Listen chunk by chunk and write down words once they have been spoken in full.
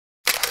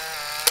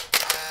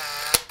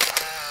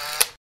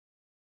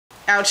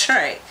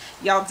Outre.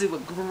 Y'all do a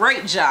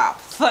great job.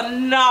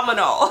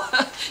 Phenomenal.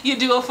 You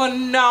do a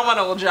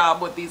phenomenal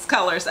job with these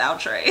colors,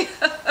 Outre.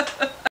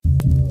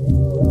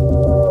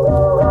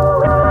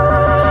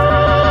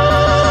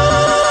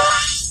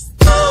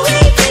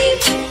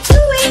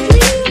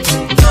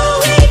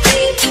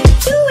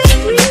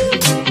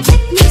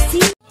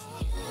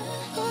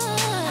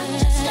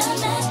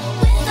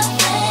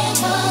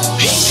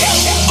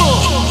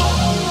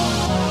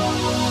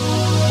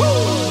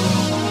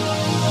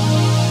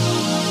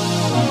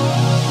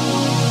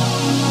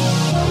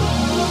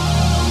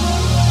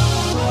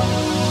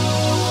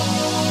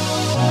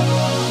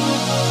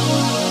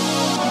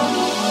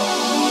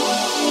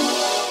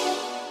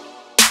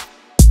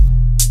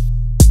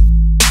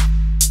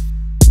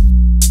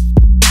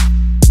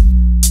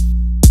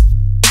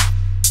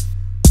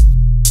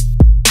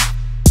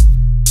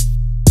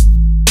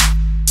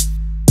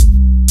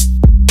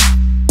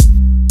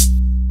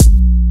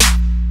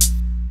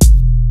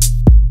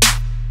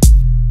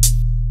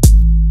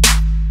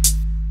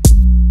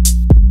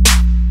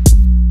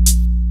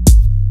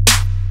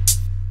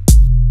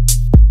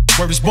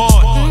 Where it's born,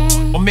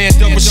 my man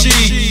Double G,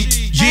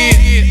 yeah,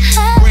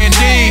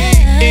 Brandy,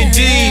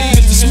 indeed,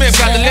 Mr. Smith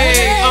got the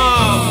leg,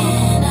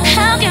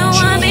 How can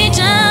one be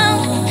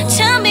down?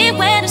 Tell me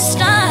where to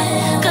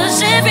start.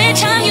 Cause every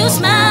time you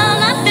smile,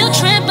 I feel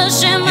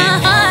tremors in my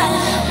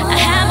heart. I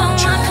have one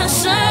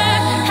concern.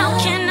 How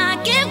can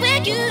I get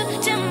with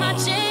you till my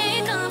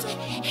day comes?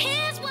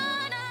 Here's what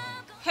I'm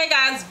Hey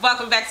guys,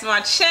 welcome back to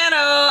my channel.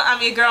 I'm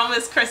your girl,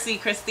 Miss Chrissy,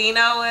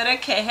 Christina with a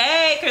K.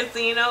 Hey,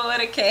 Christina with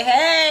a K.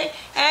 Hey,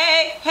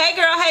 hey, hey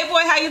girl, hey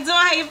boy, how you doing?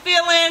 How you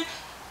feeling?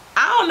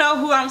 I don't know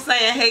who I'm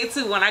saying hey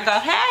to when I go,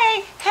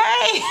 hey,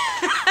 hey.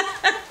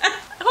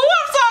 Who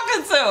I'm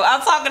talking to?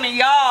 I'm talking to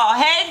y'all.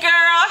 Hey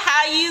girl,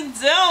 how you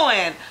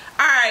doing?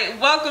 Alright,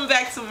 welcome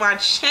back to my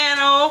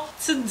channel.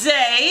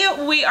 Today,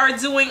 we are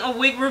doing a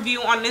wig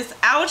review on this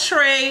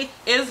Outre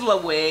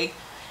ISLA wig.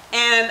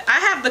 And I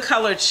have the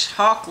color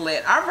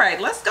chocolate. Alright,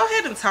 let's go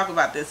ahead and talk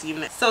about this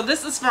unit. So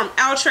this is from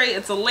Outre.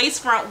 It's a lace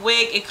front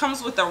wig. It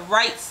comes with a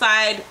right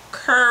side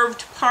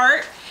curved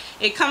part.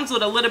 It comes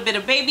with a little bit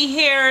of baby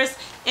hairs.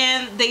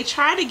 And they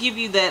try to give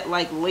you that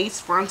like lace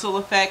frontal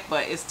effect,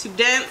 but it's too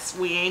dense.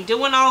 We ain't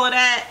doing all of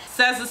that. It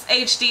says it's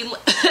HD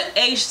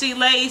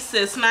lace.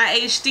 It's not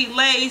HD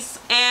lace.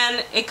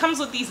 And it comes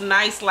with these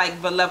nice like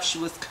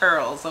voluptuous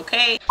curls,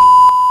 okay?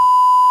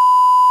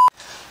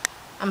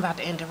 I'm about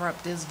to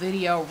interrupt this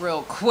video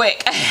real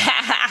quick.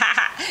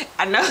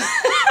 I know.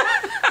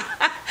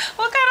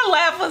 What kind of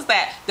laugh was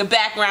that? The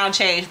background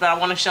changed, but I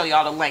want to show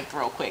y'all the length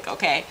real quick,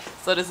 okay?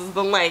 So this is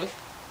the length.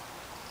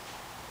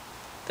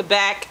 The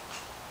back.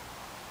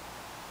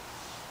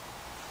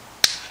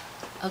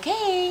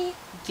 Okay,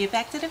 get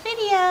back to the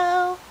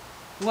video.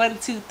 1,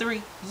 2,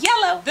 3,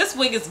 yellow. This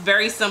wig is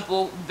very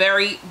simple,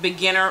 very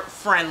beginner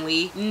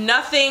friendly.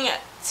 Nothing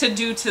to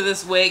do to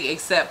this wig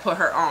except put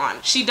her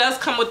on. She does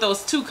come with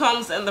those 2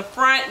 combs in the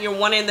front, your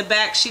 1 in the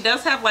back. She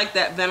does have like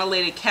that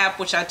ventilated cap,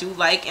 which I do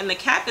like, and the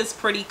cap is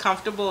pretty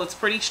comfortable. It's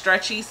pretty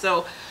stretchy,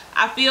 so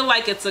I feel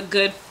like it's a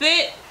good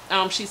fit.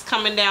 She's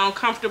coming down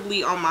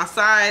comfortably on my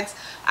sides.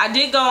 I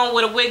did go on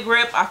with a wig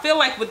grip. I feel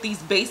like with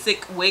these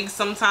basic wigs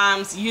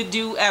sometimes you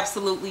do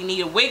absolutely need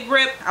a wig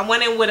grip. I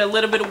went in with a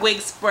little bit of wig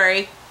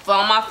spray. For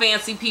all my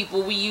fancy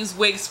people, we use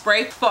wig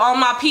spray. For all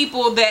my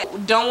people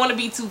that don't want to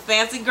be too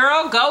fancy,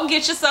 girl, go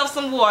get yourself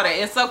some water.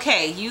 It's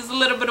okay. Use a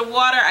little bit of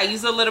water. I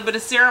use a little bit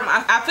of serum.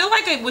 I feel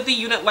like with a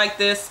unit like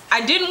this,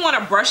 I didn't want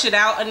to brush it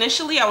out.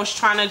 Initially, I was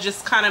trying to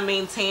just kind of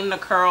maintain the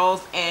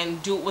curls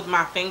and do it with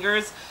my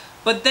fingers.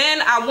 But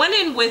then I went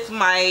in with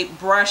my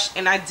brush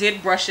and I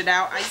did brush it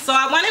out. So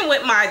I went in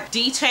with my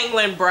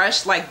detangling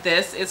brush like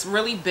this. It's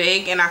really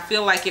big and I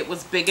feel like it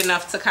was big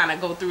enough to kind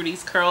of go through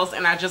these curls,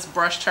 and I just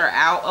brushed her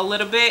out a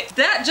little bit.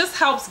 That just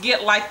helps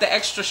get like the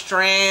extra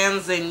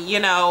strands and,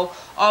 you know,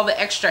 all the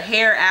extra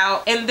hair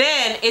out. And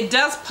then it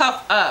does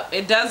puff up.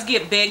 It does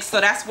get big, so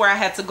that's where I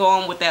had to go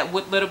on with that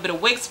little bit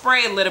of wig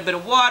spray, a little bit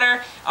of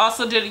water.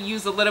 Also did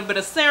use a little bit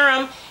of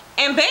serum.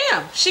 And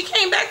bam, she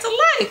came back to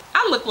life.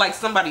 I look like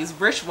somebody's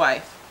rich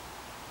wife.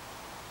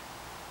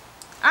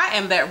 I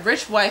am that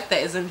rich wife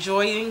that is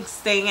enjoying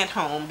staying at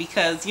home,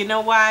 because you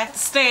know why?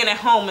 Staying at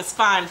home is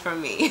fine for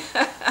me.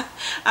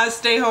 I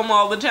stay home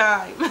all the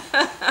time.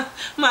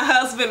 My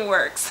husband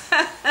works.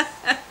 That's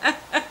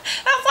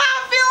why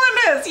I'm feeling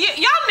this.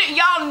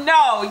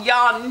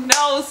 Y'all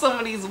know some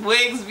of these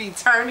wigs be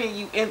turning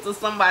you into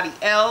somebody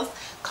else.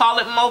 Call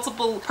it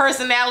multiple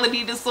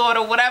personality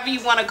disorder, whatever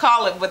you want to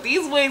call it, but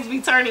these wigs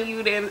be turning you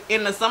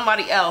into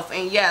somebody else.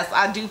 And yes,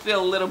 I do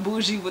feel a little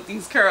bougie with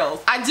these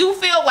curls. I do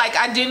feel like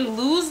I didn't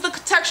lose the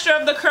texture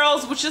of the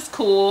curls, which is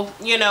cool,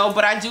 you know,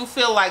 but I do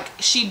feel like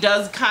she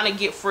does kind of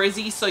get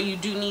frizzy, so you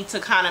do need to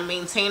kind of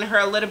maintain her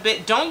a little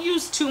bit. Don't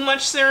use too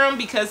much serum,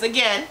 because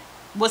again,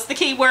 what's the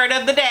key word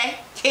of the day?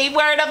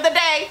 Keyword of the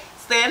day: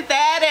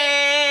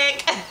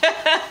 synthetic.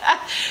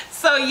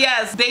 So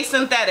yes, they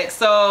synthetic.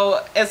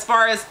 So as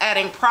far as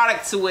adding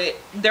product to it,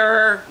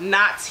 they're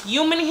not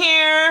human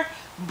hair,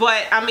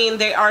 But I mean,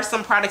 there are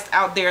some products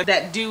out there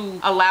that do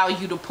allow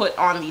you to put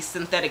on these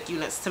synthetic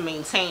units to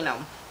maintain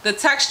them. The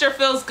texture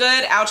feels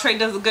good. Outre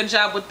does a good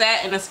job with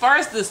that. And as far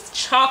as this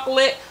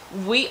chocolate,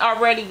 we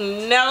already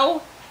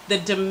know the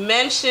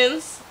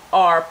dimensions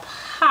are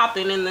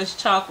popping in this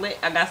chocolate.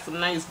 I got some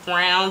nice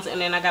browns, and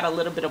then I got a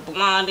little bit of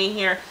blonde in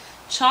here.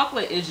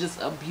 Chocolate is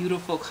just a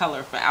beautiful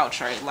color for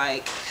Outre.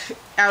 Like,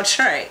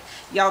 Outre,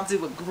 y'all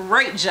do a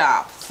great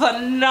job.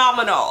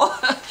 Phenomenal.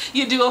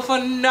 You do a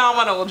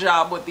phenomenal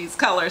job with these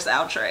colors,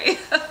 Outre.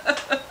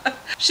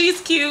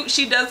 She's cute.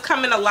 She does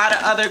come in a lot of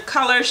other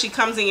colors. She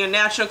comes in your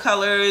natural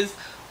colors,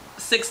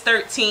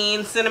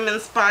 613, cinnamon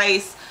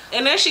spice.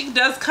 And then she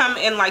does come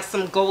in like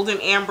some golden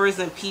ambers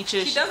and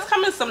peaches. She does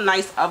come in some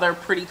nice other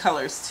pretty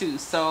colors too.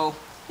 So,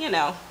 you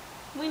know,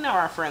 we know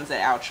our friends at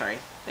Outre.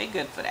 They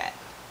good for that.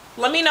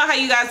 Let me know how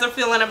you guys are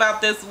feeling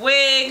about this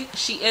wig.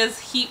 She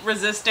is heat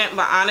resistant,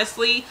 but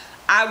honestly,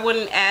 I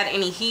wouldn't add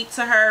any heat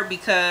to her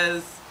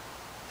because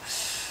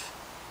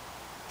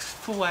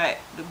for what?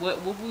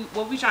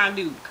 What we trying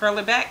to do? Curl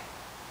it back?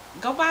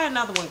 Go buy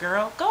another one,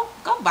 girl. Go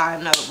buy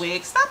another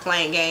wig. Stop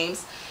playing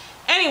games.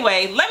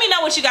 Anyway, let me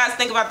know what you guys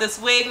think about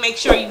this wig. Make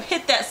sure you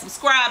hit that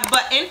subscribe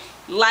button,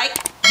 like,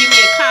 give me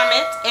a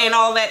comment, and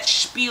all that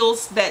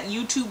spiels that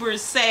YouTubers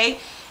say.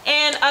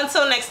 And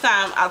until next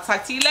time, I'll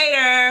talk to you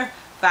later.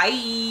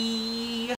 Bye.